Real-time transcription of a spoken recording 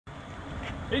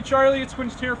Hey Charlie, it's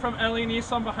Quince here from LA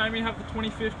Nissan. Behind me I have the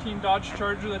 2015 Dodge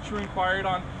Charger that you inquired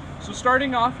on. So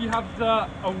starting off, you have the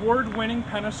award-winning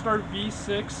Pentastar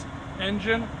V6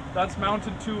 engine that's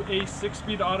mounted to a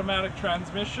 6-speed automatic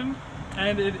transmission,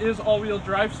 and it is all-wheel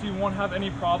drive, so you won't have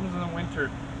any problems in the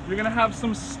winter. You're gonna have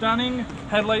some stunning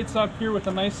headlights up here with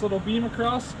a nice little beam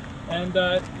across, and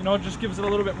you know, it just gives it a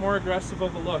little bit more aggressive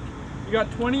of a look. You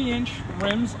got 20-inch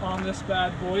rims on this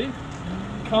bad boy.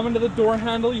 Coming to the door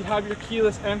handle, you have your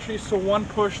keyless entry, so one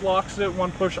push locks it,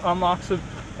 one push unlocks it,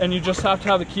 and you just have to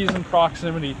have the keys in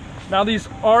proximity. Now these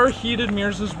are heated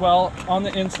mirrors as well. On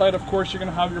the inside, of course, you're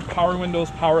gonna have your power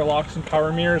windows, power locks, and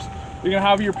power mirrors. You're gonna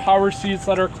have your power seats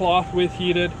that are cloth with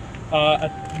heated,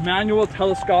 a manual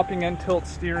telescoping and tilt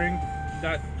steering,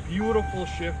 that beautiful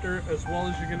shifter, as well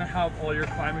as you're gonna have all your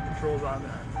climate controls on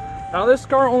there. Now this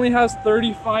car only has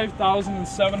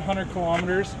 35,700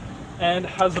 kilometers and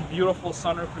has a beautiful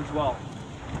sunroof as well.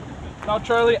 Now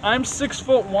Charlie, I'm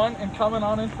 6'1" and coming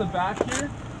on into the back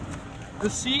here,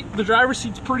 the driver's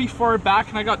seat's pretty far back,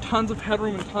 and I got tons of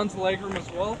headroom and tons of legroom as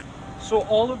well. So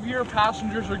all of your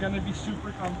passengers are gonna be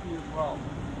super comfy as well.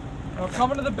 Now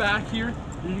coming to the back here,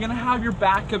 you're gonna have your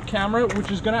backup camera, which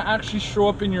is gonna actually show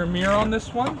up in your mirror on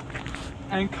this one.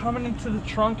 And coming into the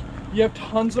trunk, you have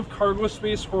tons of cargo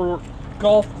space for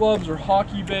golf clubs or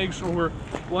hockey bags or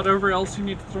whatever else you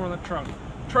need to throw in the trunk.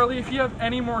 Charlie, if you have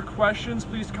any more questions,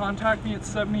 please contact me at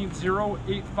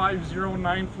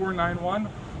 780-850-9491,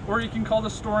 or you can call the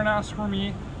store and ask for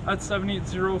me at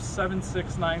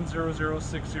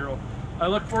 780-769-0060. I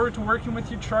look forward to working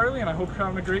with you, Charlie, and I hope you're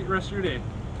having a great rest of your day.